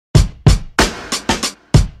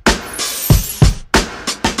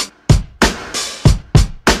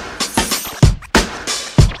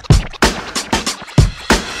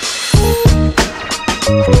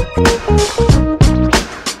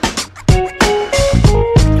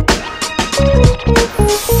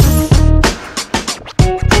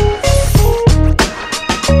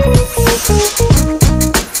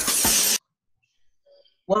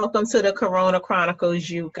Welcome to the Corona Chronicles,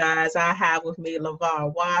 you guys. I have with me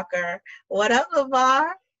Lavar Walker. What up,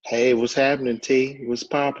 Lavar? Hey, what's happening, T? What's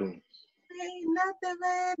popping? Ain't nothing,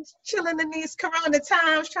 man. Just chilling in these Corona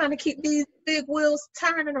times, trying to keep these big wheels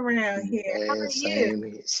turning around here. How Man, are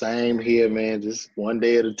you? same here, man. Just one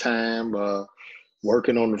day at a time,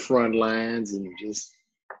 working on the front lines and just,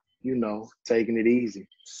 taking it easy.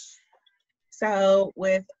 So,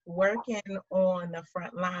 with working on the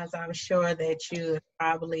front lines, I'm sure that you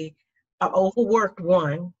probably are overworked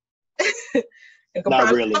one. It could Not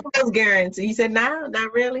probably really. almost guarantee. You said, no,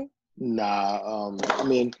 not really? Nah,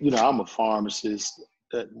 I'm a pharmacist,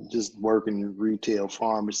 just working in retail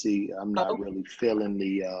pharmacy. Oh, I'm not really feeling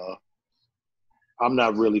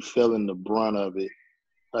the brunt of it.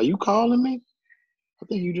 Are you calling me? I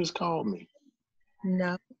think you just called me.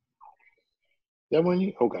 no. That when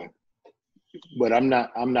you? Okay. But I'm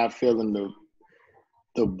not feeling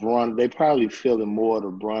the brunt. They probably feeling more of the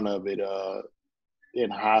brunt of it in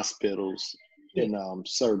hospitals, Yeah. in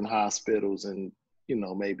certain hospitals, and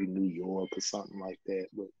maybe New York or something like that.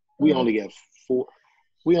 But we Mhm. only got four.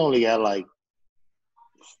 We only got like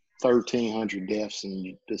 1,300 deaths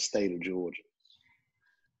in the state of Georgia.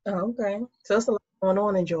 Oh, okay. So it's a lot going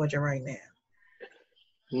on in Georgia right now.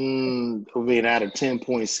 Out of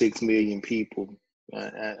 10.6 million people,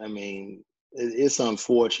 I mean, it's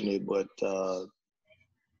unfortunate, but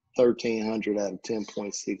 1,300 out of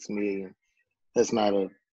 10.6 million. That's not a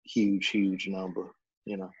huge number.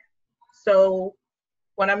 So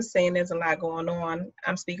what I'm saying, there's a lot going on.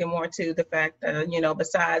 I'm speaking more to the fact that,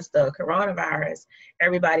 besides the coronavirus,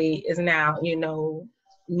 everybody is now,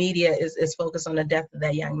 media is focused on the death of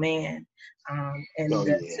that young man, and Oh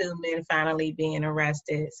the yeah, two men finally being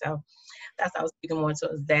arrested. So that's what I was speaking more to,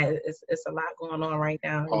 is that it's a lot going on right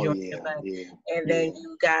now in oh Georgia. yeah, But yeah, and then yeah.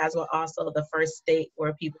 you guys were also the first state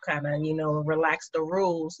where people kind of, relax the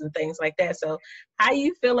rules and things like that. So how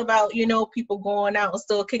you feel about, people going out and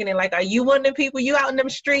still kicking it? Like, are you one of the people, you out in them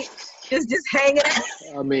streets just hanging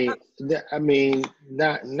out?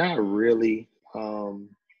 Not really.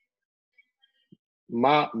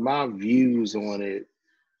 My views on it,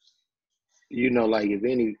 like if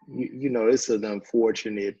any, it's an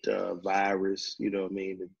unfortunate virus. You know what I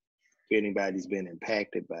mean? If anybody's been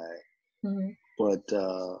impacted by it, Mhm. but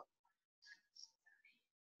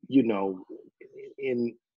you know,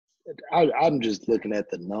 in I'm just looking at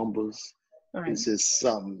the numbers. All right. It's just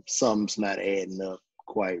something's not adding up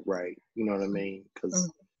quite right. You know what I mean? Because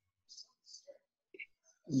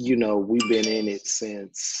Mhm. we've been in it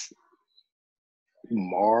since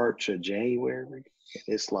March or January.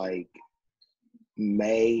 It's like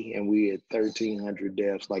May, and we had 1,300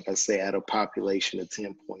 deaths. Like I say, out of a population of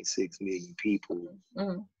 10.6 million people,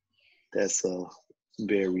 Mhm. that's a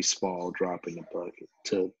very small drop in the bucket.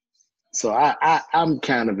 So I'm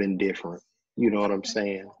kind of indifferent. You know what I'm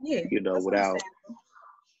saying? Yeah, that's Without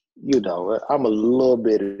understandable. I'm a little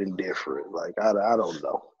bit indifferent. Like I don't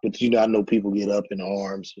know, but I know people get up in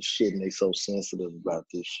arms and shit, and they so sensitive about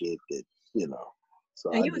this shit that you know. So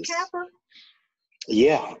Are I you a just capper?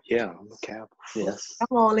 yeah, I'm a cap. Yes,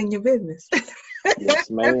 I'm all in your business. yes,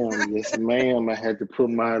 ma'am, yes, ma'am. I had to put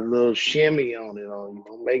my little shimmy on it. You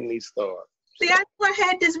don't make me start. See, So I never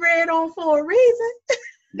had this red on for a reason.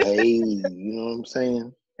 hey, you know what I'm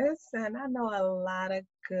saying? Listen, I know a lot of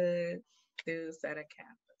good dudes that are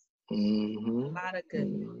Catholics. Mm-hmm. A lot of good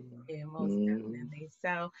men. Yeah, most Mm-hmm. definitely.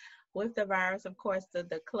 So with the virus, of course, the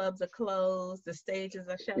clubs are closed, the stages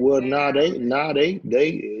are shut Well, down.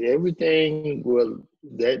 they everything. Well,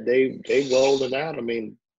 that they rolling out. I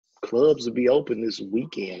mean, clubs will be open this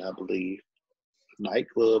weekend, I believe.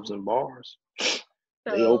 Nightclubs and bars, they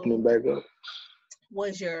So opening back up.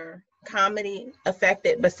 was your comedy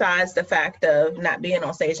affected besides the fact of not being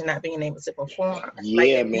on stage and not being able to perform? Like,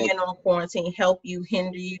 Yeah, did man. being on quarantine help you,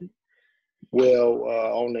 hinder you? Well,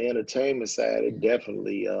 on the entertainment side, it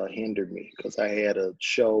definitely hindered me because I had a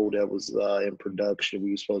show that was in production.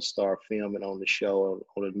 We were supposed to start filming on the show,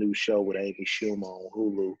 on a new show with Amy Schumer on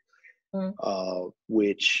Hulu, Mm.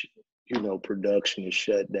 which, production is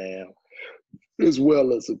shut down, as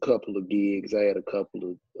well as a couple of gigs. I had a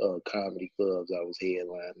couple of comedy clubs I was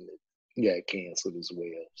headlining that got canceled as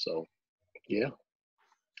well. So, yeah,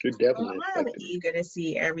 it Well, definitely I'm affected me. eager to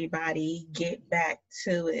see everybody get back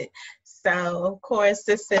to it. So, of course,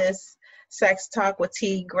 this is Sex Talk with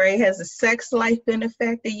T. Gray. Has a sex life been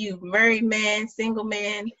affected? You married man, single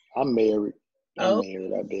man? I'm married. I'm Oh,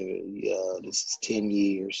 married. I've been, this is 10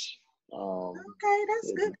 years. okay,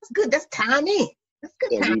 that's good. And, That's good. That's time in. That's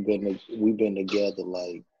good and time. we've been together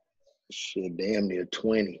like shit, damn near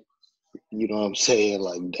 20. You know what I'm saying?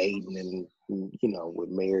 Like dating and with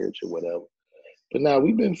marriage or whatever. But now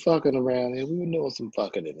we've been fucking around here. We've been doing some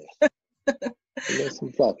fucking in there. There's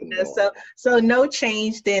some fucking going on. So no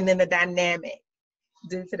change then in the dynamic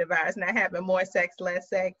due to the virus not having more sex, less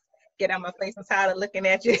sex. Get out my face, I'm tired of looking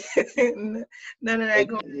at you. None of that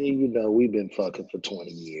going on. You know, we've been fucking for 20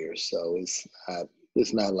 years, so it's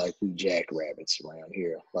not like we jackrabbits around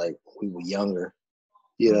here. Like we were younger,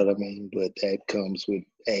 you know what I mean? But that comes with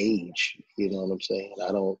age, you know what I'm saying?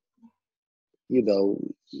 I don't, you know,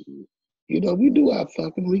 we do our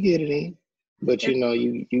fucking, we get it in. But you know,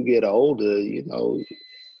 you get older, you know,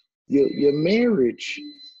 your marriage,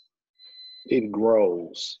 it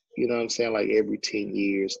grows. You know what I'm saying? Like every 10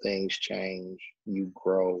 years, things change. You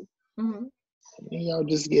grow. Mm-hmm. You know,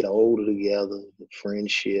 just get older together. The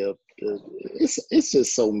friendship. It's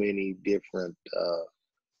just so many different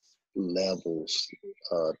levels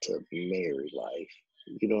to married life.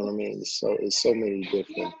 You know what I mean? It's so many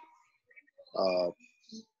different.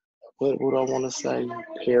 What I want to say?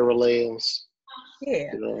 Parallels.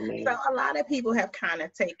 Yeah. You know what I mean? So a lot of people have kind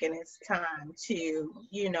of taken its time to,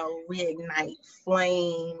 you know, reignite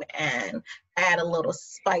flame and add a little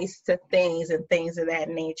spice to things and things of that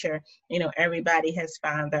nature. You know, everybody has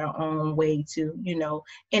found their own way to, you know,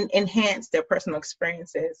 enhance their personal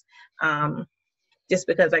experiences. Just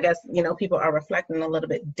because I guess, you know, people are reflecting a little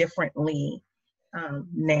bit differently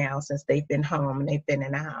now since they've been home and they've been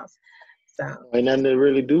in the house. So ain't nothing to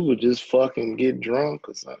really do but just fucking get drunk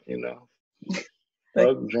or something, you know.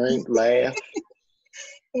 Fuck, drink, laugh.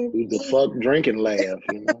 Do the fuck, drink, and laugh,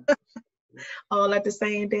 you know. All at the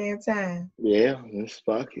same damn time. Yeah, let's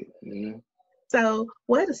fuck it, you know. So,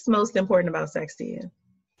 what is most important about sex to you?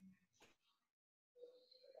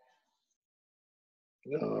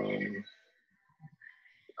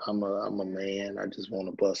 I'm a man. I just want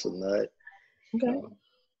to bust a nut. Okay.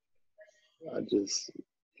 I just,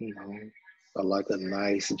 you know, I like a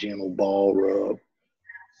nice, gentle ball rub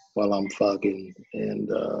while I'm fucking, and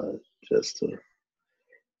just to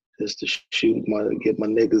get my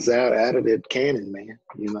niggas out of that cannon, man.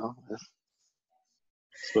 You know, that's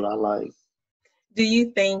what I like. Do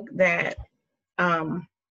you think that, and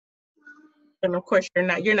of course you're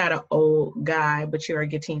not an old guy, but you are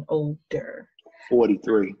getting older.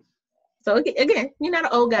 43. So again, you're not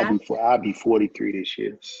an old guy. I'll be 43 this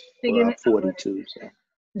year. Well, I'm 42. So.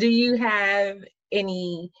 Do you have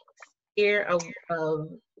any fear of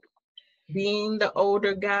being the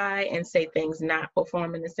older guy and say things not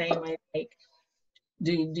performing the same way? Like,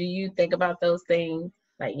 do you think about those things?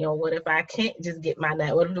 Like, you know, what if I can't just get my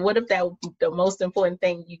nut? What if that the most important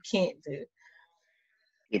thing you can't do?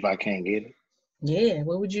 If I can't get it? Yeah,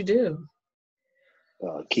 what would you do?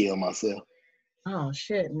 Kill myself. Oh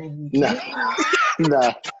shit, nigga.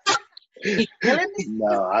 Nah.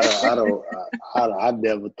 No, I don't. I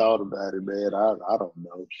never thought about it, man. I don't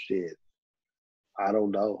know shit. I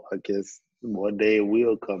don't know. I guess one day it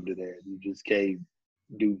will come to that. You just can't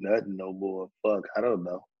do nothing no more. Fuck, I don't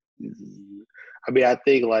know. I mean, I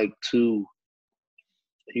think like too,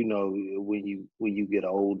 you know, when you get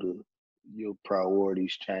older, your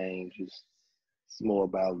priorities change. It's more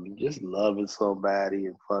about just loving somebody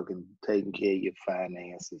and fucking taking care of your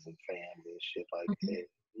finances and family and shit like that.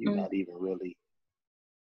 You're not even really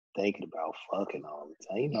thinking about fucking all the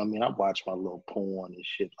time. You know what I mean? I watch my little porn and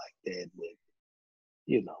shit like that, but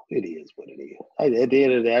you know, it is what it is. At the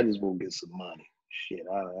end of the day, I just want to get some money. Shit,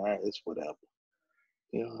 it's whatever.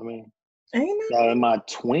 You know what I mean? Now, in my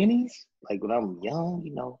 20s, like when I'm young,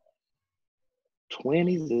 you know,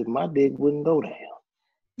 20s, my dick wouldn't go down.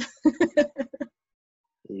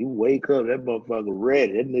 You wake up, that motherfucker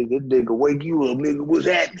ready. That nigga wake you up, nigga, what's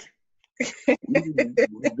happening?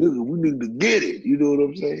 we need to get it. You know what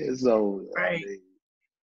I'm saying? So, right. I mean,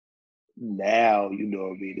 now, you know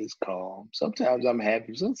what I mean, it's calm. Sometimes I'm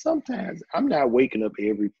happy. Sometimes I'm not waking up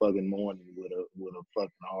every fucking morning with a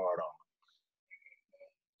fucking hard on.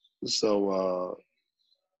 So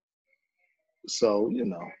you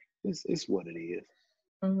know, it's what it is.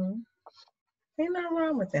 Mm-hmm. Ain't nothing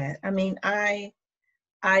wrong with that. I mean, I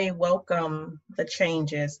welcome the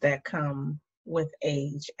changes that come with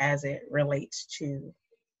age as it relates to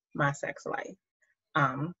my sex life.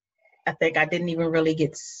 I think I didn't even really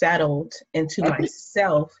get settled into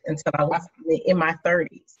myself until I was in my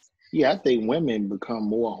 30s. Yeah, I think women become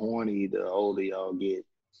more horny the older y'all get.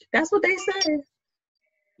 That's what they say.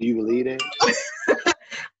 Do you believe that?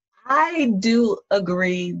 I do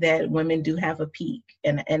agree that women do have a peak,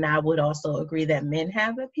 and I would also agree that men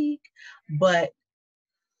have a peak. But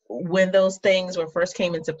when those things first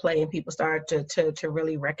came into play and people started to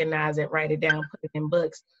really recognize it, write it down, put it in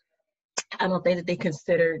books, I don't think that they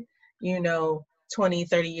considered, you know, 20,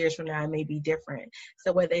 30 years from now, it may be different.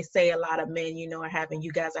 So where they say a lot of men, you know,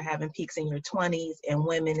 you guys are having peaks in your 20s, and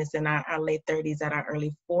women is in our late 30s at our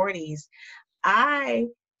early 40s. I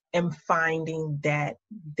am finding that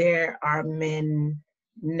there are men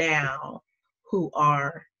now who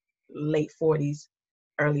are late 40s,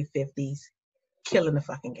 early 50s, killing the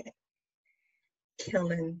fucking game.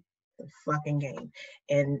 Killing the fucking game.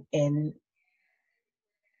 And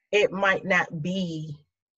it might not be,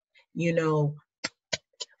 you know,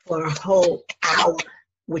 for a whole hour,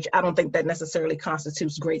 which I don't think that necessarily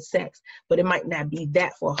constitutes great sex, but it might not be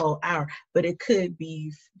that for a whole hour, but it could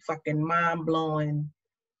be fucking mind-blowing,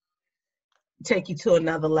 take you to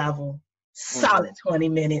another level, solid 20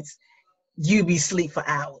 minutes, you be asleep for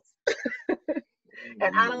hours.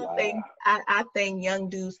 And I don't think, I think young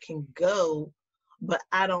dudes can go, but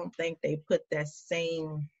I don't think they put that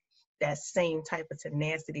same type of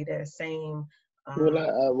tenacity, that same.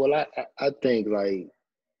 I think, like,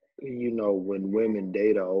 you know, when women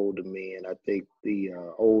date older men, I think the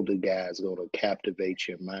older guy's gonna captivate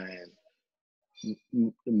your mind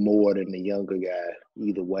more than the younger guy.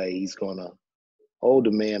 Either way,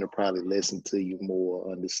 older man will probably listen to you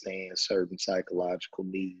more, understand certain psychological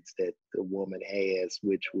needs that the woman has,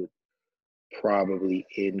 which would probably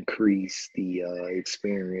increase the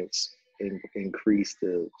experience, increase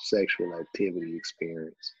the sexual activity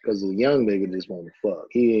experience. Because the young nigga just want to fuck.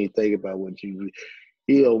 He ain't thinking about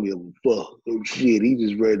he don't give a fuck. Oh, shit, he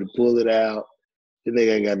just ready to pull it out. The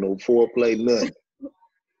nigga ain't got no foreplay, nothing.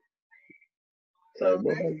 So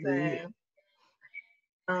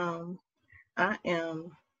I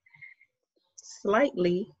am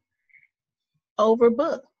slightly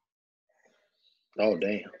overbooked. Oh,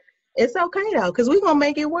 damn. It's okay though, because we're gonna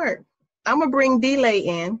make it work. I'm gonna bring Delay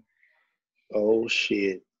in. Oh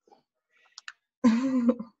shit.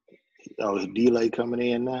 Oh, is Delay coming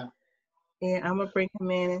in now? Yeah, I'm gonna bring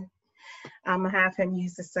him in. I'm gonna have him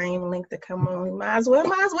use the same link to come on. We might as well.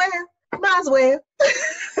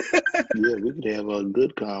 Yeah, we could have a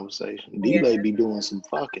good conversation. Delay be doing some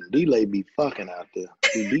fucking. Delay be fucking out there.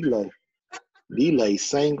 See, Delay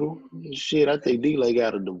single. Shit, I think Delay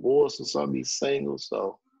got a divorce or something. He's single,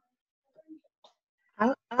 so.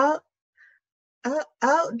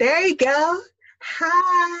 Oh, there you go.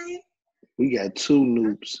 Hi. We got two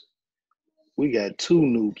noobs.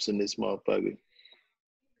 In this motherfucker.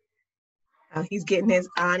 Oh, he's getting his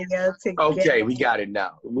audio together. Okay, we got it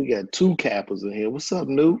now. We got two cappers in here. What's up,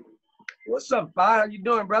 noob? What's up, Bob? How you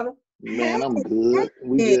doing, brother? Man, I'm good.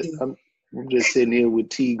 I'm just sitting here with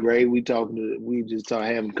T Gray. We just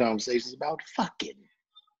having conversations about fucking.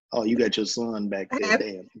 Oh, you got your son back there.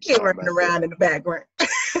 Damn. He's running around in the background.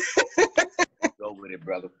 Go with it,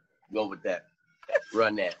 brother. Go with that.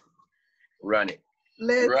 Run that. Run it.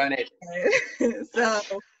 Run it. So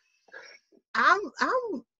I'm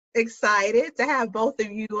excited to have both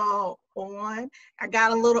of you all on. I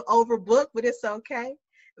got a little overbooked, but it's okay.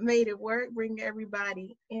 Made it work, bring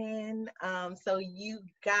everybody in. So you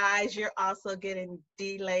guys, you're also getting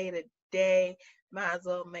delayed today. Might as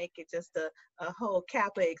well make it just a whole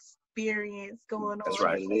Kappa experience going on. That's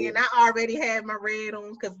right. And I already had my red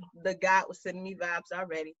on because the guy was sending me vibes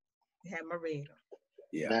already. Had my red on.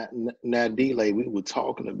 Yeah. Now, Delay, we were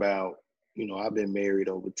talking about, you know, I've been married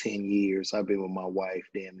over 10 years. I've been with my wife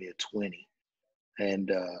damn near 20.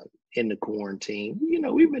 And in the quarantine, you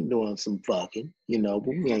know, we've been doing some fucking, you know, but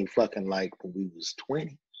we ain't fucking like when we was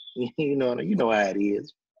 20. You know how it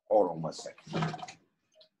is. Hold on 1 second.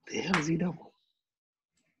 The hell is he doing?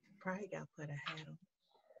 Probably got to put a hat on.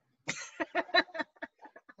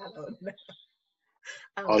 I don't know.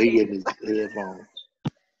 Oh, he getting his headphones.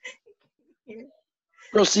 Yeah.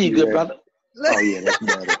 Proceed, good brother. Oh, yeah, that's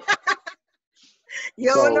better.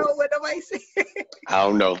 You don't know what nobody said? I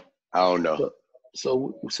don't know.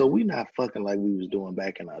 So we not fucking like we was doing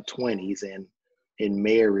back in our 20s, and in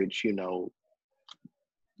marriage, you know,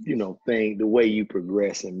 the way you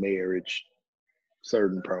progress in marriage,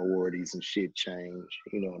 certain priorities and shit change.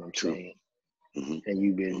 You know what I'm saying? Mm-hmm. And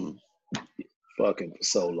you've been fucking for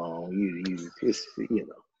so long, it's.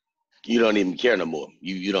 You don't even care no more.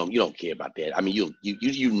 You don't care about that. I mean, you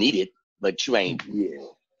need it, but you ain't. Yeah,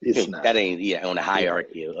 it's not. That ain't on the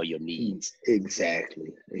hierarchy of your needs.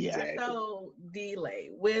 Exactly. Yeah. So, Delay,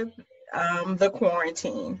 with the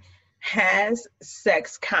quarantine, has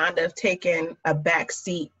sex kind of taken a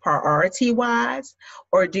backseat priority-wise,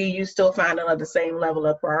 or do you still find it at the same level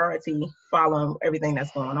of priority following everything that's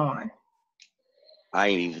going on? I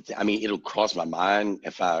mean, it'll cross my mind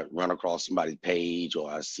if I run across somebody's page or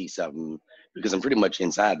I see something, because I'm pretty much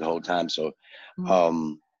inside the whole time. So,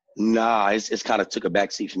 it's kind of took a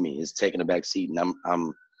backseat for me. It's taken a backseat, and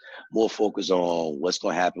I'm more focused on what's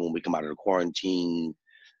going to happen when we come out of the quarantine.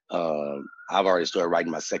 I've already started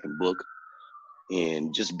writing my second book,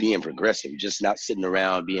 and just being progressive, just not sitting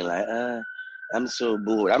around being like, I'm so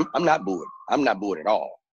bored. I'm not bored. I'm not bored at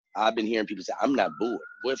all. I've been hearing people say, I'm not bored.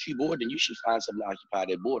 Well, if you're bored, then you should find something to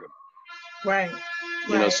occupy that boredom. Right.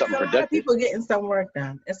 You know, Right. something It's a lot of productive. people getting some work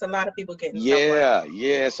done. It's a lot of people getting some work.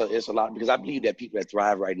 Yeah. So it's a lot, because I believe that people that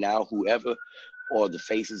thrive right now, whoever, or the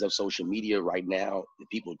faces of social media right now, the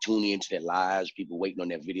people tuning into their lives, people waiting on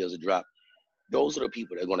their videos to drop, those are the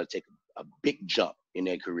people that are going to take a big jump in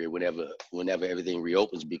their career whenever everything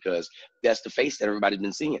reopens, because that's the face that everybody's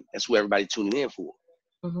been seeing. That's who everybody's tuning in for.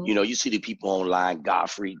 Mm-hmm. You know, you see the people online,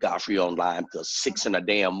 Godfrey online till 6 in the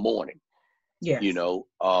damn morning. Yes. You know,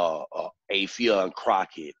 Afia and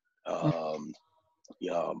Crockett, Ali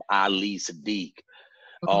Sadiq,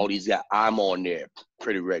 all these guys. I'm on there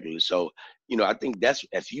pretty regularly. So, you know, I think that's,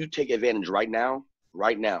 if you take advantage right now,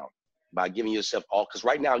 by giving yourself all, because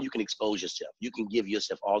right now you can expose yourself. You can give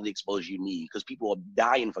yourself all the exposure you need, because people are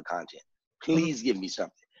dying for content. Please give me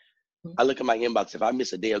something. I look at my inbox. If I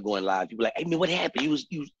miss a day of going live, people are like, hey man, what happened? You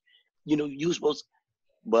were supposed to,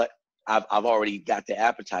 but I've already got the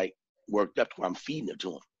appetite worked up to where I'm feeding it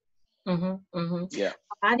to them. Yeah.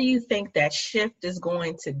 How do you think that shift is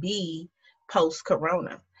going to be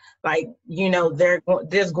post-corona? Like, you know,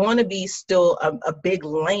 there's going to be still a big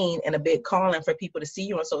lane and a big calling for people to see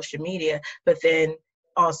you on social media, but then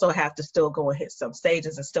also have to still go and hit some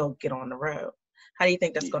stages and still get on the road. How do you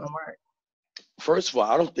think that's going to work? First of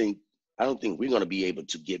all, I don't think we're going to be able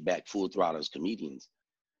to get back full throttle as comedians,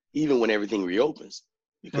 even when everything reopens,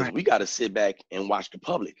 because we got to sit back and watch the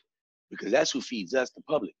public, because that's who feeds us, the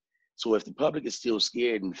public. So if the public is still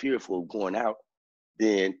scared and fearful of going out,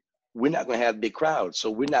 then we're not going to have big crowds. So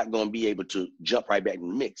we're not going to be able to jump right back in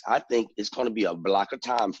the mix. I think it's going to be a block of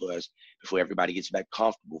time for us before everybody gets back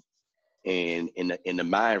comfortable and in the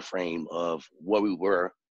mind frame of where we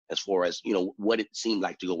were, as far as, you know, what it seemed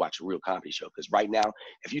like to go watch a real comedy show. Because right now,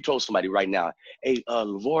 if you told somebody right now, hey,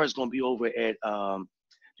 Lavar is going to be over at the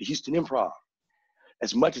Houston Improv,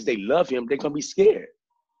 as much as they love him, they're going to be scared.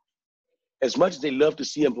 As much as they love to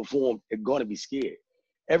see him perform, they're going to be scared.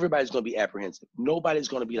 Everybody's going to be apprehensive. Nobody's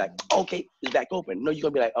going to be like, okay, it's back open. No, you're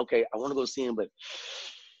going to be like, okay, I want to go see him, but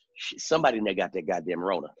somebody in there got that goddamn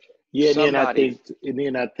Rona. Yeah, then I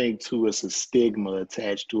think too, it's a stigma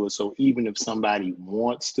attached to it. So even if somebody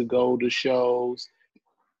wants to go to shows,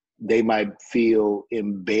 they might feel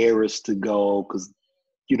embarrassed to go, because,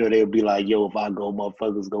 you know, they'll be like, yo, if I go,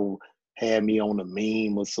 motherfuckers gonna have me on a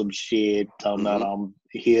meme or some shit talking about I'm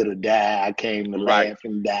here to die. I came to laugh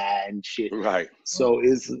and die and shit. Right. So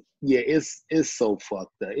it's so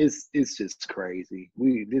fucked up. It's just crazy.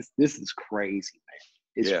 This is crazy, man.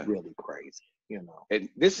 It's really crazy. You know, and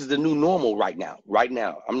this is the new normal right now. Right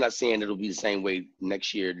now, I'm not saying it'll be the same way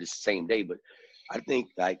next year, the same day, but I think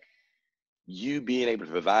like you being able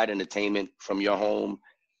to provide entertainment from your home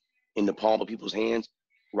in the palm of people's hands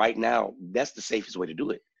right now, that's the safest way to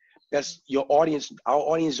do it. That's your audience. Our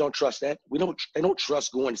audience don't trust that. They don't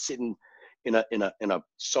trust going sitting in a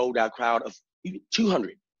sold out crowd of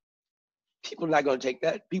 200. People are not going to take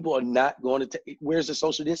that. People are not going to take. Where's the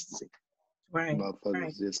social distancing? Right.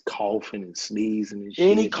 Motherfuckers just coughing and sneezing and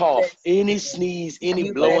Any shit. cough, any sneeze,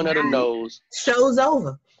 any blowing of the nose. Show's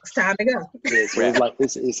over. It's time to go. Yeah, so it's like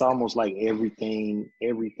it's almost like everything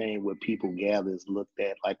where people gather is looked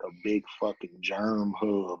at like a big fucking germ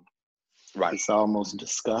hub. Right. It's almost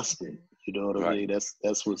disgusting. You know what I mean?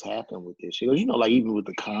 That's what's happened with this shit. You know, like even with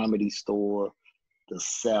the Comedy Store, the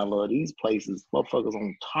Cellar, these places, motherfuckers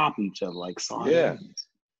on top of each other like sardines.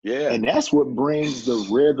 Yeah. And that's what brings the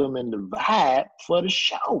rhythm and the vibe for the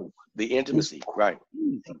show. The intimacy, right.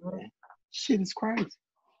 Crazy, man. Shit is crazy.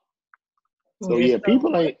 So yeah,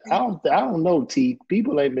 people ain't, I don't know, T.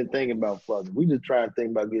 People ain't been thinking about fucking. We just trying to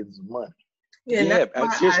think about getting some money. Yeah,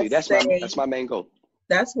 seriously, that's my main goal.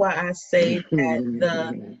 That's why I say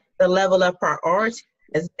that the level of priority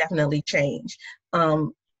has definitely changed.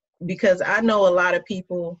 Because I know a lot of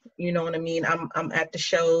people, you know what I mean? I'm at the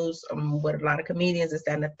shows with a lot of comedians, this,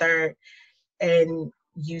 that, and the third. And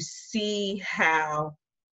you see how,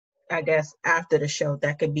 I guess, after the show,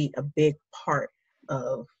 that could be a big part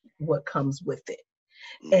of what comes with it.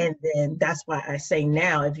 And then that's why I say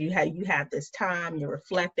now, if you have this time, you're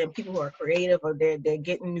reflecting, people who are creative, or they're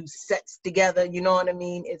getting new sets together, you know what I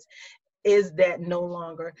mean? Is that no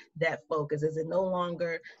longer that focus? Is it no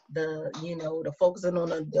longer the focusing on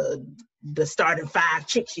the starting 5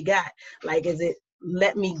 chicks you got? Like, is it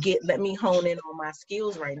let me hone in on my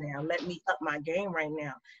skills right now, let me up my game right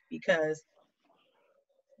now, because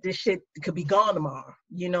this shit could be gone tomorrow,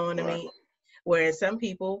 you know what I mean? Whereas some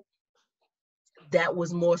people, that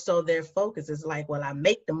was more so their focus. It's like, well, I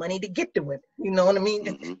make the money to get the women. You know what I mean?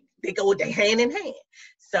 Mm-hmm. They go hand in hand.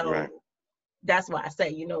 So Right. that's why I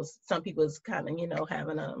say, some people's kind of,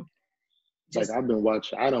 having Like just I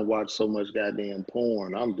don't watch so much goddamn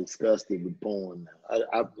porn. I'm disgusted with porn now.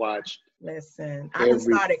 I've watched listen. I done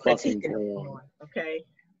every started fucking critiquing the porn. porn. Okay.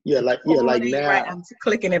 Like Ain't right. now, I'm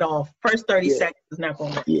clicking it off. First 30 yeah, seconds is not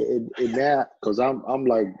gonna work. yeah, and now, cause I'm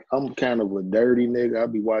kind of a dirty nigga. I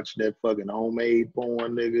be watching that fucking homemade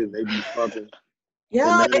porn, nigga, and they be fucking. And Yo,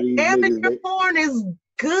 none of these niggas, amateur porn is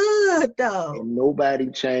good though. and nobody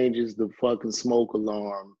changes the fucking smoke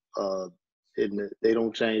alarm. They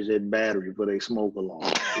don't change that battery for their smoke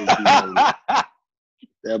alarm.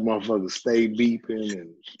 That motherfucker stay beeping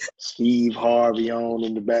and Steve Harvey on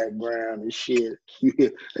in the background and shit.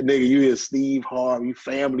 You hear Steve Harvey,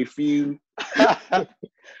 Family Feud.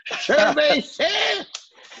 Survey said.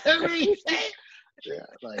 Yeah,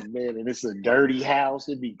 like, man, and it's a dirty house.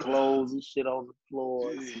 It be clothes and shit on the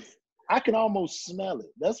floor. I can almost smell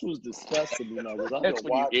it. That's what's disgusting, because I'm That's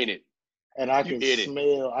gonna when watch you in it. and I can in it.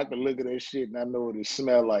 smell. I can look at that shit and I know what it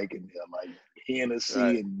smell like in there, like Hennessy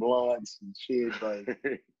Right. and blunts and shit, like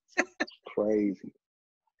crazy.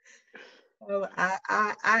 Well,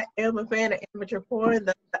 I am a fan of amateur porn.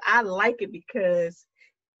 I like it because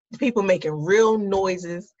people making real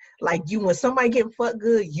noises. Like when somebody getting fucked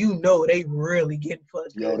good, they really getting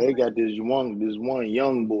fucked good. Yo, they got this one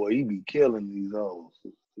young boy. He be killing these hoes.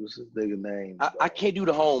 What's his nigga name? I can't do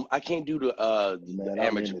the home. I can't do the Man, the I'm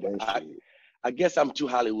amateur. into that shit. I guess I'm too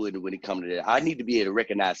Hollywood when it comes to that. I need to be able to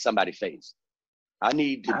recognize somebody's face. I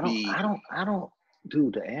need to be. I don't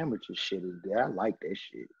do the amateur shit. I like that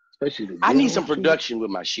shit, especially the. I need some shit. production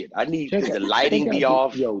with my shit. I need the lighting be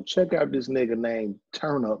off. Yo, check out this nigga named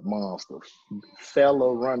Turn Up Monster.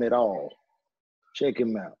 Fella run it all. Check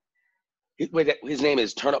him out. His name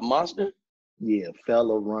is Turn Up Monster? Yeah,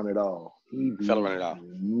 Fella run it all. Fella run it all.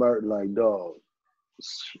 Murder like dog.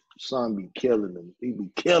 Son be killing him. He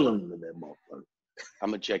be killing him in that motherfucker.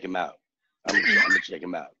 I'm gonna check him out. I'm gonna check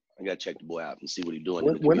him out. I gotta check the boy out and see what he's doing.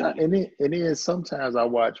 And then sometimes I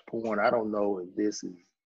watch porn. I don't know if this is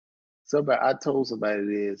somebody. I told somebody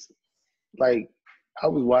this. Like I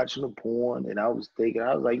was watching the porn and I was thinking,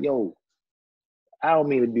 I was like, yo, I don't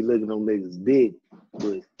mean to be looking on niggas' dick,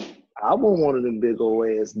 but I want one of them big old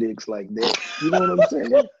ass dicks like that. You know what I'm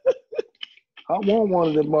saying? I want one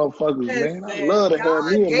of them motherfuckers, man. I love to have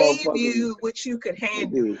me a motherfucker. Gave you what you could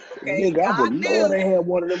handle. Okay? Nigga, I would love to have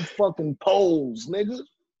one of them fucking poles, nigga.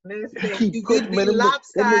 Listen, you could be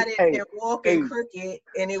lopsided and walking crooked,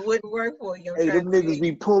 and it wouldn't work for you. Hey, them niggas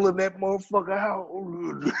be pulling that motherfucker out.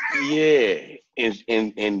 Yeah,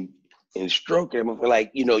 and stroking him.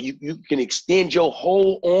 Like, you can extend your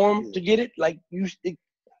whole arm to get it. Like,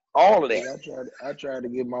 all of that. I tried to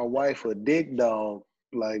get my wife a dick dog.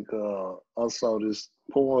 Like, I saw this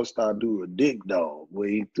porn star do a dick dog where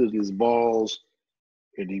he took his balls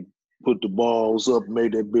and he put the balls up,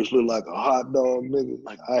 made that bitch look like a hot dog, nigga.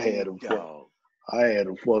 I had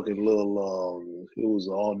a fucking little, it was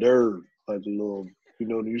a hors d'oeuvre, like a little,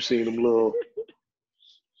 you seen them little.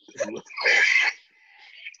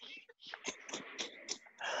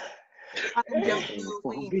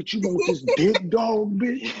 Bitch, you want this dick dog,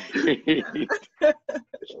 bitch?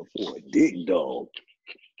 For a dick dog.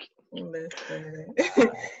 Listen.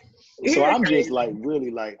 So I'm just like really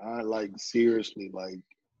like I like seriously like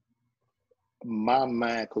my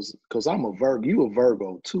mind because I'm a Virgo. You a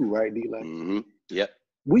Virgo too, right, D-Lay? Mm-hmm. Yep.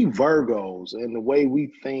 We Virgos, and the way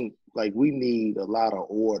we think, like we need a lot of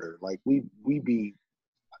order. Like we be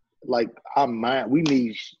like our mind. We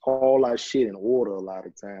need all our shit in order a lot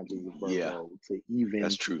of times as a Virgo to even.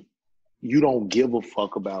 That's true. You don't give a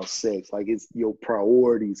fuck about sex. Like it's your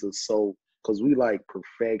priorities are so. Because we like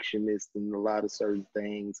perfectionists in a lot of certain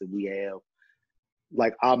things, and we have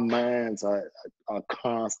like our minds are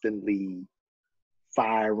constantly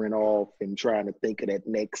firing off and trying to think of that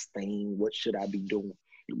next thing. What should I be doing?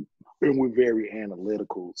 And we're very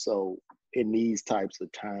analytical. So in these types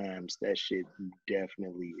of times, that shit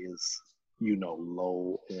definitely is,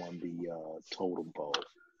 low on the totem pole.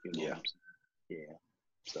 You know what I'm saying? Yeah.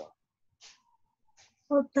 So.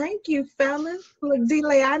 Well, thank you, fellas. Look,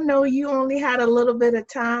 D-Lay, I know you only had a little bit of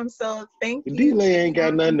time, so thank you. D-Lay ain't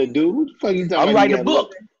got nothing to do. What the fuck you talking about? I'm writing a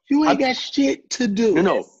book. You ain't got shit to do.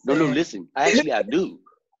 No, listen. Actually, I do.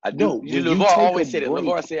 I do. Lavar always said it.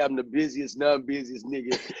 Lavar said I'm the busiest, non-busiest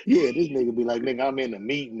nigga. Yeah, this nigga be like, nigga, I'm in a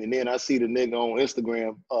meeting, and then I see the nigga on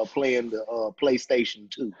Instagram playing the PlayStation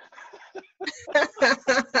 2. This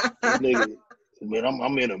nigga, man,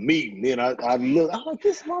 I'm in a meeting. Then I look, I'm like,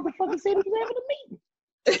 this motherfucker said he was having a meeting.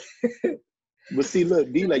 But see,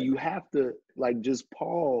 look, D-Lay, you have to like just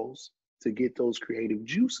pause to get those creative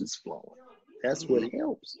juices flowing. That's what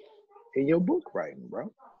helps in your book writing,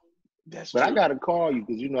 bro. That's But true. I gotta call you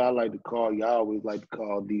because I like to call you. I always like to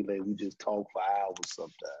call D-Lay. We just talk for hours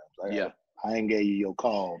sometimes. I ain't gave you your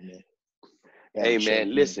call, man. Hey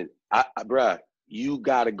man, listen, bruh, you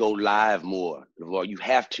gotta go live more. Lavar. You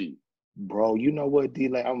have to. Bro, you know what,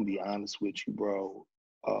 D-Lay? I'm gonna be honest with you, bro.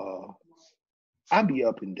 I be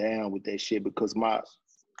up and down with that shit because my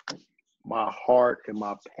heart and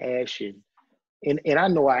my passion, and I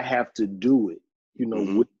know I have to do it,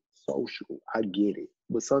 with social. I get it.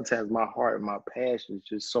 But sometimes my heart and my passion is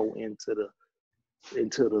just so into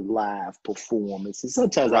the live performance. And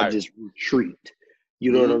sometimes I just retreat.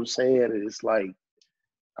 You know what I'm saying? And it's like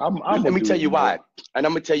let me tell you why. And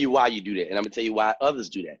I'm gonna tell you why you do that. And I'm gonna tell you why others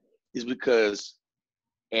do that. Is because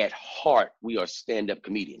at heart, we are stand-up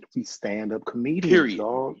comedians. We stand-up comedians, period.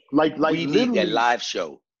 Dog. Like we need that live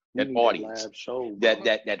show, that audience, live show,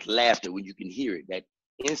 that laughter when you can hear it, that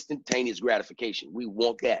instantaneous gratification. We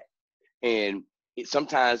want that. And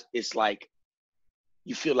sometimes it's like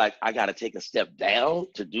you feel like I got to take a step down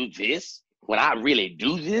to do this when I really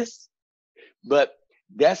do this. But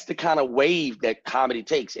that's the kind of wave that comedy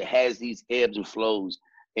takes. It has these ebbs and flows,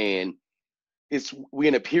 and we're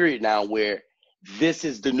in a period now where this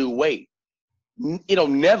is the new way. It'll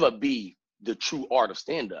never be the true art of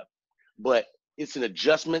stand-up, but it's an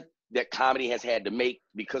adjustment that comedy has had to make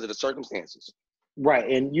because of the circumstances. Right,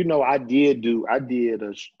 and I did a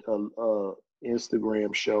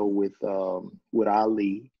Instagram show with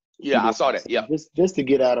Ali. Yeah, I saw that. Yeah, just to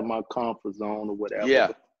get out of my comfort zone or whatever. Yeah,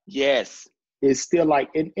 yes. It's still like,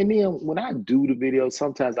 and then when I do the video,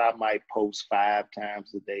 sometimes I might post 5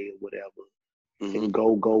 times a day or whatever, and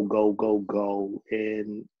go,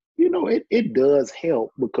 and it does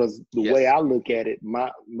help because the way I look at it,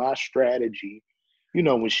 my strategy,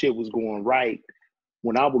 when shit was going right,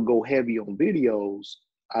 when I would go heavy on videos,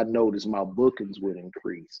 I noticed my bookings would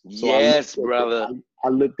increase. So brother. I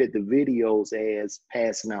looked at the videos as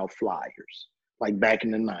passing out flyers, like back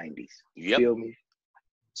in the 90s. Yep. Feel me?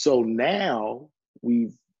 So now we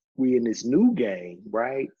in this new game,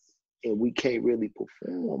 right? And we can't really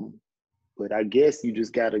perform. But I guess you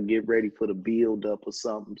just got to get ready for the build up or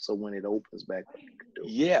something. So when it opens back up, you can do it.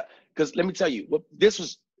 Yeah, because let me tell you, this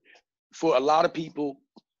was for a lot of people.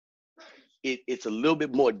 It's a little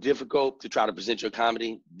bit more difficult to try to present your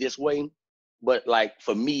comedy this way. But like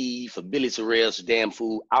for me, for Billy Sorrell's Damn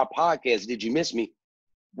Fool, our podcast, Did You Miss Me?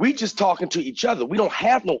 We just talking to each other. We don't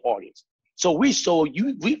have no audience. So we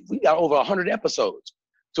got over 100 episodes.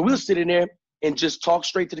 So we'll sit in there and just talk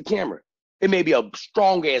straight to the camera. It may be a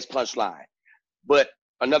strong ass punchline, but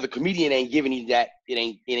another comedian ain't giving you that. It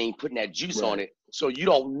ain't putting that juice on it. So you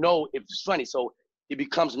don't know if it's funny. So it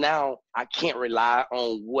becomes now I can't rely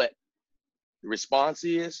on what the response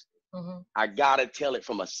is. I gotta tell it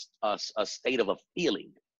from a state of a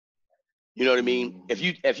feeling. You know what I mean?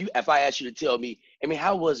 If I ask you to tell me,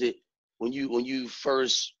 how was it when you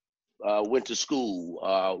first went to school,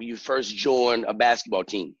 when you first joined a basketball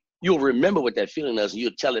team? You'll remember what that feeling is, and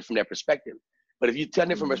you'll tell it from that perspective. But if you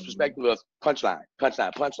tell it from a perspective of punchline,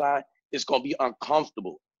 it's gonna be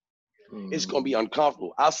uncomfortable. It's gonna be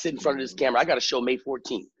uncomfortable. I'll sit in front of this camera. I got a show May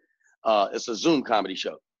 14th. It's a Zoom comedy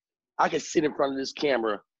show. I can sit in front of this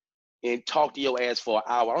camera and talk to your ass for an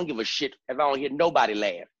hour. I don't give a shit if I don't hear nobody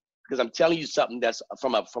laugh, because I'm telling you something that's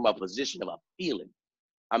from a position of a feeling.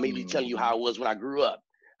 I may be telling you how I was when I grew up.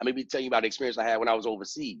 I may be telling you about the experience I had when I was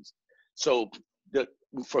overseas. So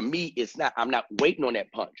for me, it's not. I'm not waiting on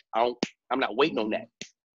that punch. I'm not waiting on that.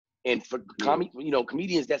 And for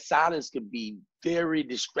comedians, that silence could be very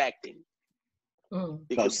distracting.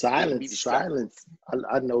 Silence.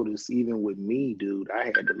 I noticed even with me, dude. I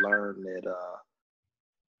had to learn that.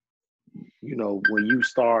 When you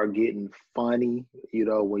start getting funny,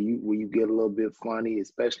 when you get a little bit funny,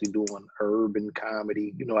 especially doing urban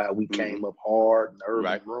comedy, how we came up hard in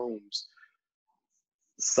urban rooms.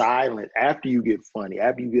 Silent after you get funny,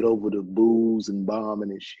 after you get over the booze and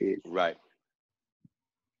bombing and shit. Right.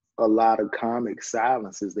 A lot of comics,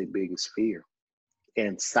 silence is their biggest fear.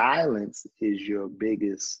 And silence is your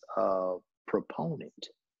biggest proponent.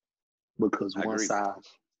 Because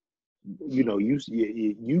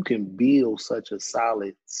you can build such a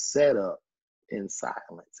solid setup in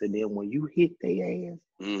silence. And then when you hit their ass,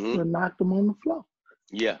 you knock them on the floor.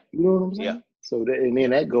 Yeah. You know what I'm saying? Yeah. So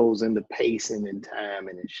then that goes into pacing and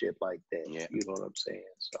timing and shit like that. Yeah. You know what I'm saying?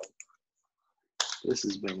 So this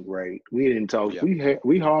has been great. We didn't talk. Yeah.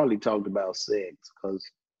 We hardly talked about sex because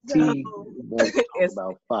T wants to talk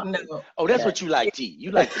about fucking. No. Oh, that's what you like, T.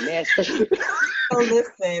 You like the nasty shit. So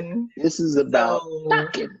listen. This is about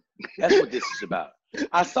fucking. That's what this is about.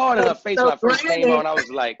 I saw it in her face So when I first came granted, on. I was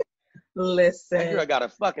like, listen, that girl got a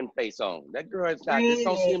fucking face on. That girl is not, this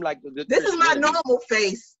don't granted, seem like a good this is Christian my interview. normal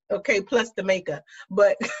face, okay, plus the makeup.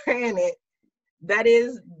 But granted, that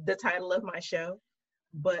is the title of my show.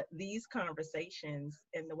 But these conversations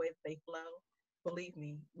and the way that they flow, believe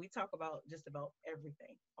me, we talk about just about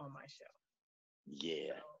everything on my show.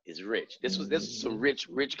 Yeah, it's rich. This was some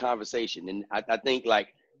rich conversation. And I think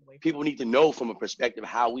like people need to know from a perspective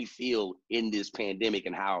how we feel in this pandemic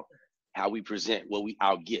and how we present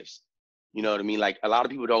our gifts. You know what I mean? Like a lot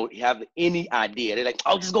of people don't have any idea. They're like,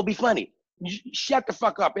 oh, just go be funny. Shut the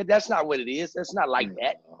fuck up. That's not what it is. That's not like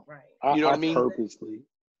that. Right. You know what I mean?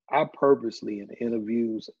 I purposely in the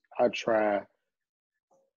interviews, I just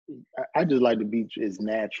like to be as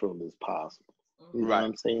natural as possible. You know what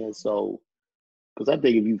I'm saying? So, because I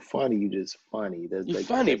think if you funny, you just funny. You're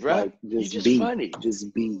funny, bro. Like, just funny.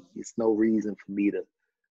 Just be. It's no reason for me to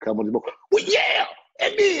come on the board. Well, yeah,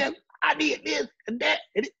 and then I did this and that.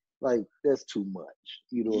 Like, that's too much.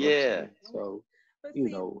 You know what I'm saying? So, but you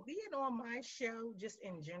see, know. being on my show, just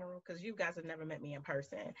in general, because you guys have never met me in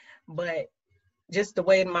person, but just the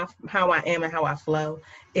way how I am and how I flow,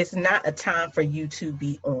 it's not a time for you to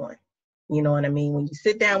be on. You know what I mean? When you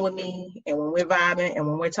sit down with me and when we're vibing and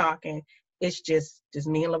when we're talking, it's just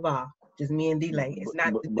me and Lavar, just me and Delay. It's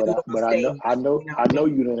not the dude on stage. I know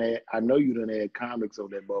you done had comics on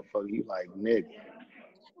that motherfucker. You like, nigga.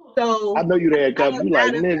 So I know you done had comics. You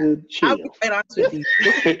like, nigga, chill. I'll be quite honest with you.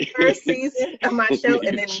 This is the first season of my show,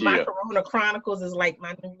 and then my Corona Chronicles is like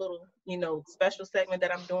my new little, special segment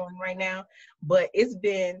that I'm doing right now. But it's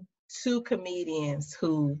been 2 comedians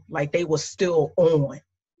who, like, they were still on,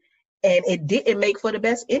 and it didn't make for the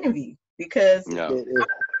best interview because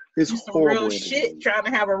it's some real shit trying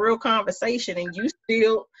to have a real conversation, and you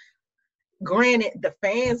still. Granted, the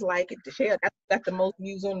fans like it to share. That's got the most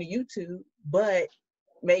views on the YouTube, but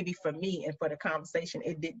maybe for me and for the conversation,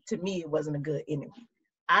 to me, it wasn't a good interview.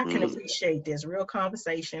 I can appreciate this real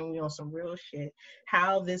conversation. We on some real shit.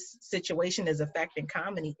 How this situation is affecting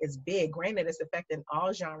comedy is big. Granted, it's affecting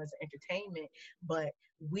all genres of entertainment, but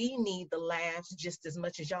we need the laughs just as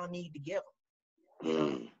much as y'all need to give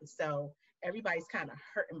them. So everybody's kind of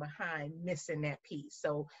hurting behind missing that piece.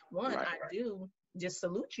 So I do just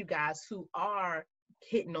salute you guys who are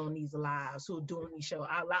hitting on these lives, who are doing these shows.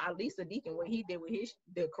 At least Deacon, what he did with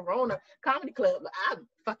the Corona Comedy Club, I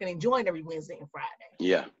fucking enjoying every Wednesday and Friday.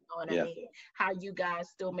 Yeah. You know what I mean? How you guys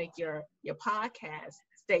still make your podcast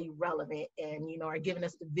stay relevant and, are giving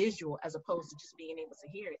us the visual as opposed to just being able to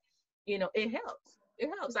hear it. It helps. It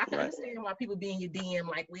helps. I can understand why people be in your DM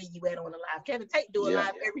like, where you at on the live? Kevin Tate do a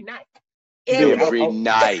live every night. Every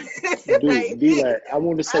night. Dude, D-Lay, I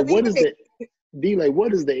want to say, what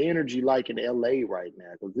is the energy like in LA right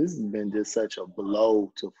now? Because this has been just such a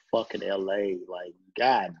blow to fucking LA. Like,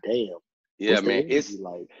 god damn. Yeah, man. It's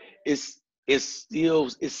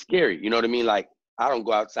scary. You know what I mean? Like, I don't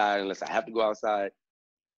go outside unless I have to go outside.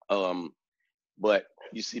 But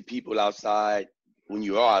you see people outside, when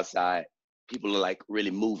you are outside, people are like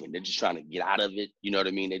really moving. They're just trying to get out of it. You know what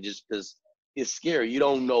I mean? Because it's scary. You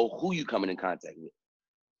don't know who you coming in contact with.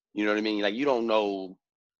 You know what I mean? Like, you don't know.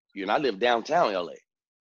 I live downtown LA.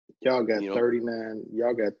 Y'all got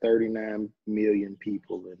 39 million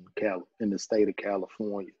people in the state of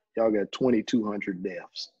California. Y'all got 2,200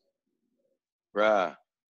 deaths. Bruh.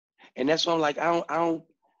 And that's why I'm like, I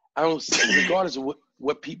don't regardless of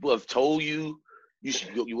what people have told you, you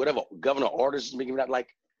should go, whatever governor orders is making that, like,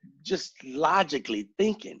 just logically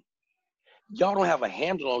thinking, y'all don't have a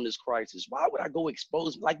handle on this crisis. Why would I go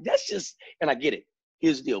expose? Like, that's just, and I get it.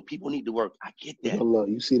 Here's the deal. People need to work. I get that. Look,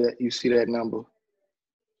 you see that number?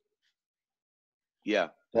 Yeah.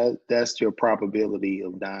 That's your probability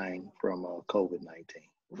of dying from COVID-19.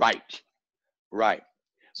 Right.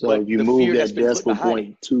 So if you move that decimal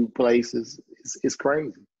point 2 places, it's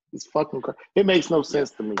crazy. It's fucking crazy. It makes no sense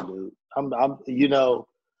to me, dude.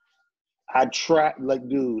 I try, like,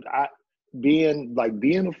 dude, being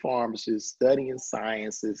a pharmacist, studying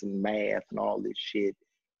sciences and math and all this shit,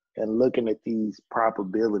 and looking at these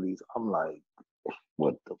probabilities, I'm like,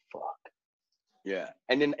 what the fuck? Yeah.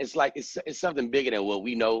 And then it's like, it's something bigger than what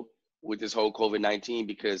we know with this whole COVID-19,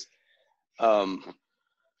 because I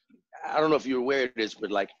don't know if you're aware of this,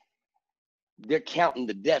 but like, they're counting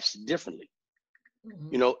the deaths differently.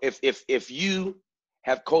 Mm-hmm. If you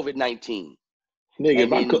have COVID-19,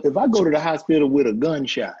 nigga, if I go to the hospital with a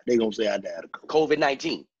gunshot, they're gonna say I died of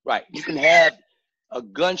COVID-19. Right. You can have a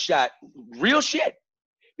gunshot, real shit.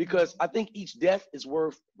 Because I think each death is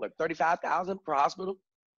worth, what, $35,000 per hospital?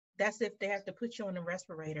 That's if they have to put you on a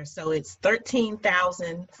respirator. So it's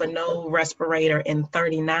 13,000 for no respirator and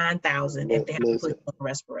 39,000 if they have to put you on a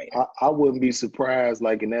respirator. I wouldn't be surprised,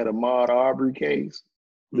 like in that Ahmaud Arbery case,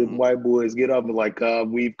 the white boys get up and like,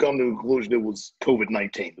 we've come to the conclusion it was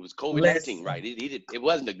COVID-19. It was COVID-19, right? It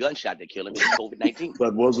wasn't a gunshot that killed him. It was COVID-19.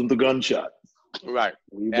 But wasn't the gunshot. Right.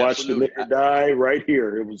 We watched the nigga die right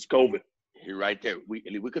here. It was COVID. You're right there. We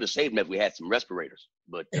could have saved him if we had some respirators,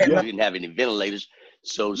 but we didn't have any ventilators,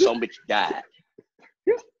 so some bitch died.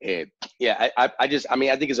 And yeah, I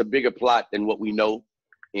think it's a bigger plot than what we know,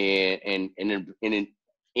 and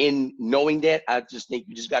in knowing that, I just think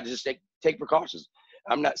you just got to just take precautions.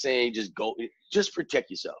 I'm not saying just protect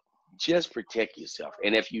yourself. Just protect yourself.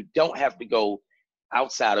 And if you don't have to go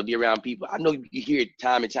outside or be around people, I know you hear it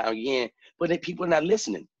time and time again, but people are not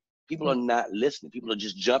listening. People are not listening. People are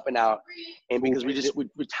just jumping out, and because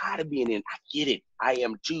we're tired of being in. I get it. I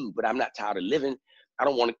am too, but I'm not tired of living. I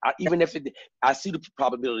don't want to. Even if I see the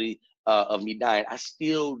probability of me dying, I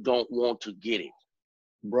still don't want to get it.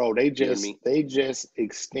 Bro, they just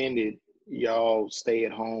extended y'all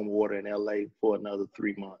stay-at-home order in LA for another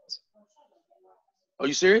 3 months. Are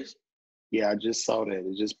you serious? Yeah, I just saw that.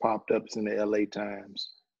 It just popped up. It's in the LA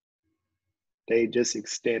Times. They just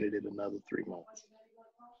extended it another 3 months.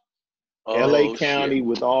 LA County, shit,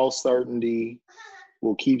 with all certainty,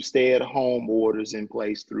 will keep stay-at-home orders in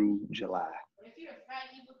place through July.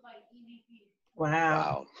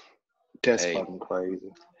 Wow. That's fucking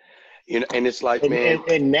crazy. You know, and it's like, man,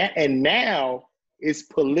 and now it's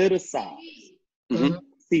politicized. Mm-hmm.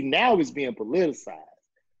 See, now it's being politicized.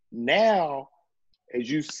 Now, as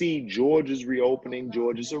you see, Georgia's reopening.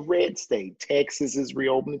 Georgia's a red state. Texas is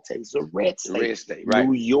reopening. Texas is a red state. Red state, right?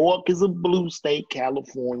 New York is a blue state.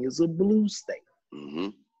 California is a blue state. Mm-hmm.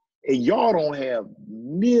 And y'all don't have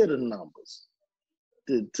near the numbers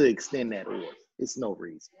to extend that order. It's no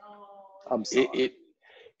reason. I'm sorry.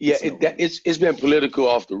 It's been political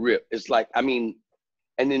off the rip. It's like, I mean,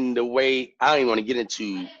 and then the way, I don't even want to get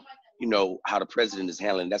into, how the president is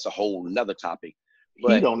handling. That's a whole another topic.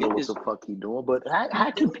 But he don't know what the fuck he doing. But how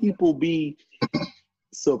can people be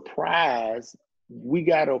surprised? We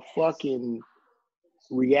got a fucking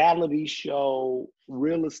reality show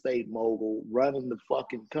real estate mogul running the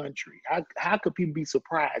fucking country. How could people be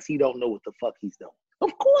surprised he don't know what the fuck he's doing?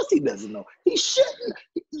 Of course he doesn't know. He shouldn't.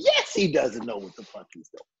 Yes, he doesn't know what the fuck he's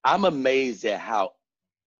doing. I'm amazed at how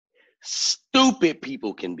stupid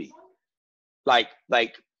people can be. I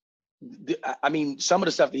mean, some of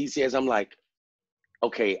the stuff that he says, I'm like,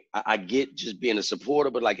 okay, I get just being a supporter,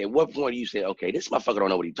 but like, at what point do you say, okay, this motherfucker don't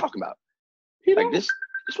know what he's talking about? Like this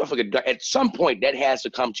motherfucker, at some point that has to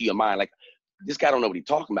come to your mind. Like, this guy don't know what he's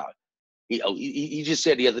talking about. He just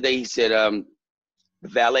said the other day, he said,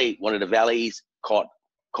 one of the valets caught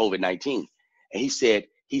COVID-19. And he said,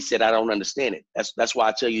 I don't understand it. That's why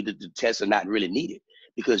I tell you that the tests are not really needed,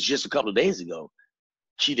 because just a couple of days ago,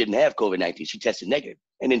 she didn't have COVID-19. She tested negative.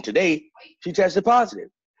 And then today, she tested positive.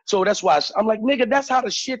 So that's why I'm like, nigga, that's how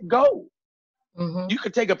the shit go. Mm-hmm. You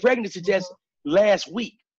could take a pregnancy test last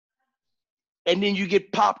week, and then you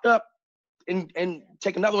get popped up and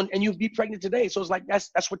take another one, and you be pregnant today. So it's like,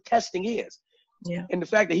 that's what testing is. Yeah. And the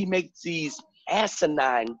fact that he makes these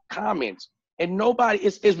asinine comments, and nobody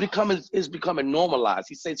is becoming normalized.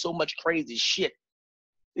 He said so much crazy shit.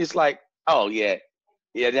 It's like, oh yeah,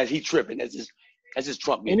 that he tripping. That's just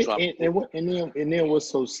Trump being Trump. And then what's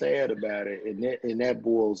so sad about it, and that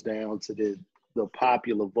boils down to the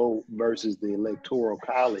popular vote versus the electoral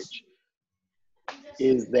college,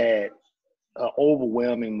 is that an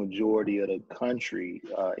overwhelming majority of the country,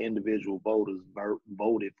 individual voters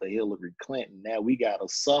voted for Hillary Clinton. Now we gotta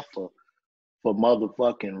suffer for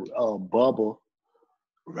motherfucking Bubba,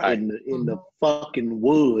 right, in the fucking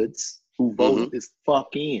woods, who voted this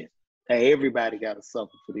fuck in. Hey, everybody gotta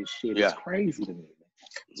suffer for this shit. Yeah. It's crazy to me.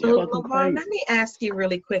 So, Lavar, let me ask you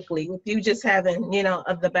really quickly, with you just having,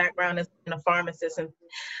 of the background as a pharmacist, and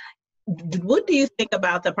what do you think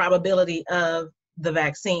about the probability of the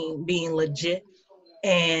vaccine being legit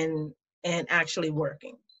and actually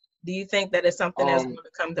working? Do you think that it's something that's going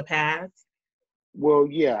to come to pass? Well,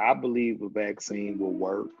 yeah, I believe a vaccine will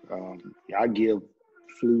work. I give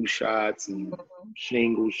flu shots and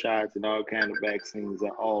shingle shots and all kind of vaccines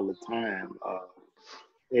all the time.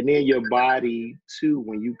 And then your body too,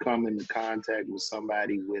 when you come into contact with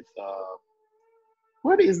somebody with,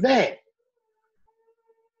 what is that?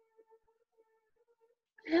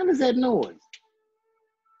 The hell is that noise?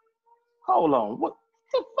 Hold on, what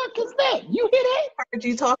the fuck is that? You hear that? I heard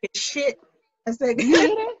you talking shit. I said, you hear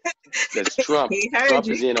that? That's Trump. Trump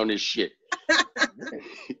is in on this shit.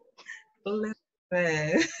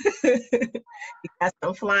 Man. He got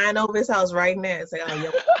some flying over his house right now. Say, oh,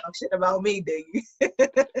 you talk shit about me, do you?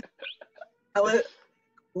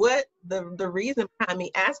 What the reason behind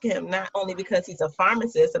me asking him, not only because he's a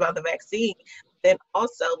pharmacist about the vaccine, then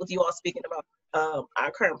also with you all speaking about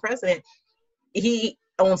our current president, he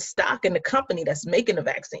owns stock in the company that's making the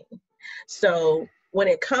vaccine. So when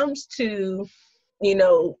it comes to, you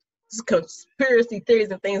know, conspiracy theories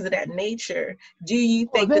and things of that nature, do you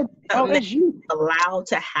think that's allowed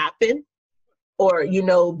to happen? Or, you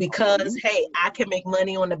know, because, hey, I can make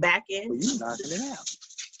money on the back end? Well, you knocking it out.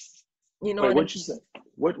 You know what you say?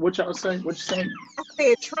 What y'all say? What you say? I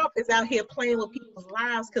said Trump is out here playing with people's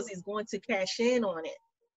lives because he's going to cash in on it.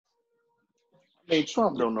 I mean,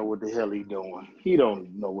 Trump don't know what the hell he doing. He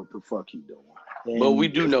don't know what the fuck he doing. But we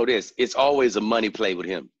do know this. It's always a money play with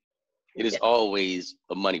him. It is always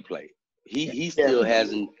a money play. He still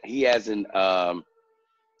hasn't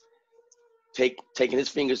taken his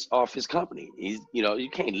fingers off his company. He's, you know, you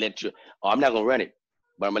can't let I'm not gonna run it,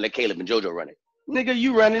 but I'm gonna let Caleb and JoJo run it. Nigga,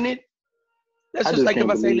 you running it. That's just like if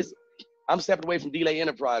I say this, I'm stepping away from Delay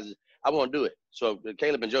Enterprises. I won't do it. So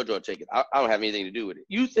Caleb and JoJo will take it. I don't have anything to do with it.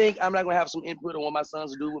 You think I'm not gonna have some input on what my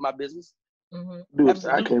sons do with my business? Mm-hmm. Dude,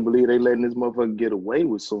 I can't believe they letting this motherfucker get away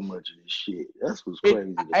with so much of this shit. That's what's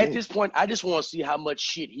crazy. At this point, I just want to see how much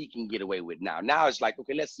shit he can get away with now. Now it's like,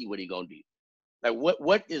 okay, let's see what he gonna do. Like,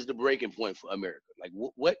 what is the breaking point for America? Like,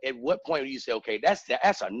 at what point do you say, okay, that's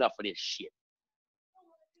enough of this shit?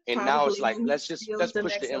 And probably now it's like, let's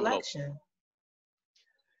push the envelope. Election.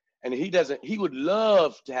 And he would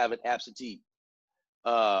love to have an absentee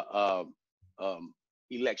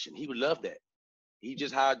election. He would love that. He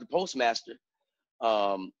just hired the postmaster,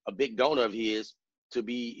 a big donor of his, to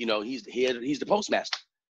be, you know, he's the postmaster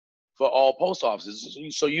for all post offices.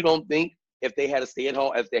 So you don't think if they had a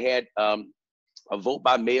stay-at-home, if they had a vote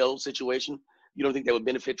by mail situation, you don't think that would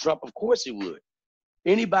benefit Trump? Of course it would.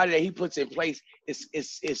 Anybody that he puts in place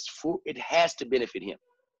it has to benefit him.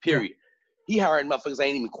 Period. He hiring motherfuckers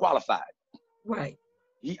ain't even qualified. Right.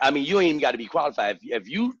 You ain't even got to be qualified. If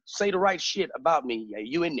you say the right shit about me,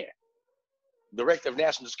 you in there. Director of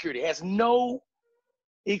National Security has no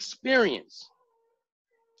experience.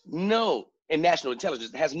 No. In national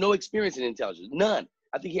intelligence, has no experience in intelligence. None.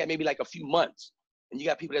 I think he had maybe like a few months. And you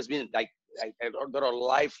got people that's been that are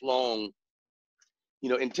lifelong, you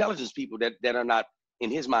know, intelligence people that are not, in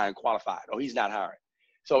his mind, qualified, or he's not hiring.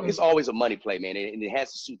 So it's always a money play, man, and it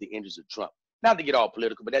has to suit the interests of Trump. Not to get all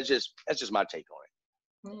political, but that's just my take on it.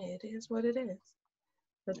 Yeah, it is what it is.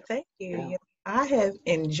 But thank you. Yeah. I have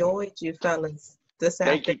enjoyed you fellas this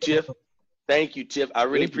afternoon. Thank you, Tiff. Thank you, Tiff. I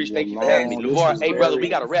really appreciate you for having me. Lavar, hey, brother, we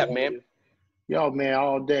got to wrap, man. Yo, man,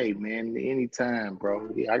 all day, man. Anytime, bro.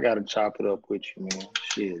 I got to chop it up with you, man.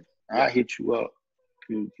 Shit. I hit you up.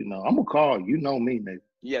 You know, I'm going to call you. You know me, nigga.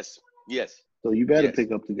 Yes. So you better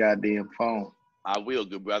pick up the goddamn phone. I will,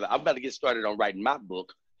 good brother. I'm about to get started on writing my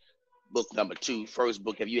book number 2. First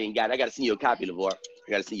book, if you ain't got it, I got to send you a copy, Lavar.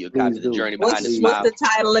 I got to send you a copy of The Journey Behind the Smile. What's the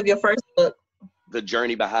title of your first book? The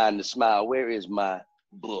Journey Behind the Smile. Where is my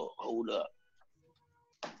book? Hold up.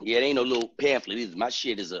 Yeah, it ain't no little pamphlet either. My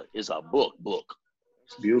shit is a book.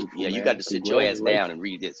 It's beautiful. Yeah, man. You got to sit your ass down and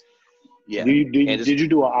read this. Yeah. Did you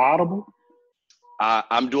do an Audible?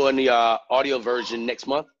 I'm doing the audio version next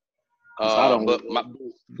month. Dude, I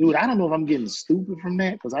don't know if I'm getting stupid from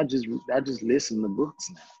that because I just listen to books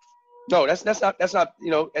now. No, that's not.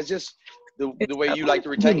 You know, it's just the way you like to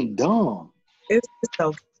retain. Dumb. It's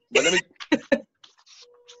okay. But let me.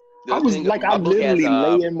 I literally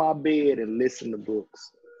lay in my bed and listen to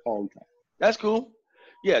books all the time. That's cool.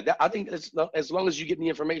 Yeah, I think as long as you get the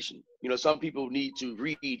information. You know, some people need to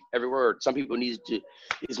read every word. Some people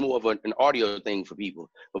it's more of an audio thing for people.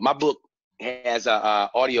 But my book has a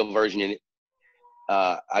audio version in it.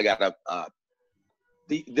 I got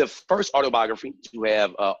the first autobiography to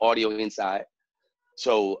have audio inside.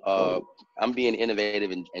 So I'm being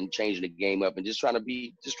innovative and changing the game up and just trying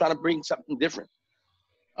to bring something different.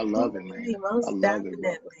 I love it, man. Most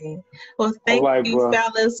definitely. Well, thank you,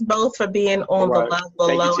 fellas, both for being on the Love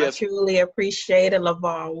Below. I truly appreciate it.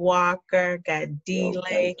 Lavar Walker, got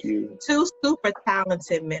Delay. Two super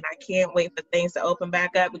talented men. I can't wait for things to open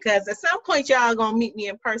back up because at some point y'all gonna meet me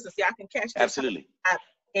in person so y'all can catch this absolutely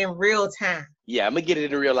in real time. Yeah, I'm gonna get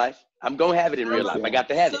it in real life. I'm gonna have it in real life. I got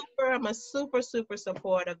to have it. I'm a super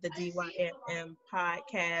supporter of the DYMM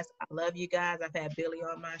podcast. I love you guys. I've had Billy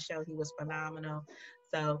on my show. He was phenomenal.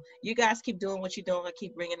 So you guys keep doing what you're doing.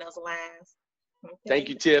 Keep bringing those laughs. Okay? Thank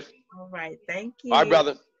you, Tiff. All right. Thank you. All right,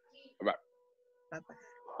 brother. All right. Bye-bye.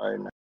 All right, man.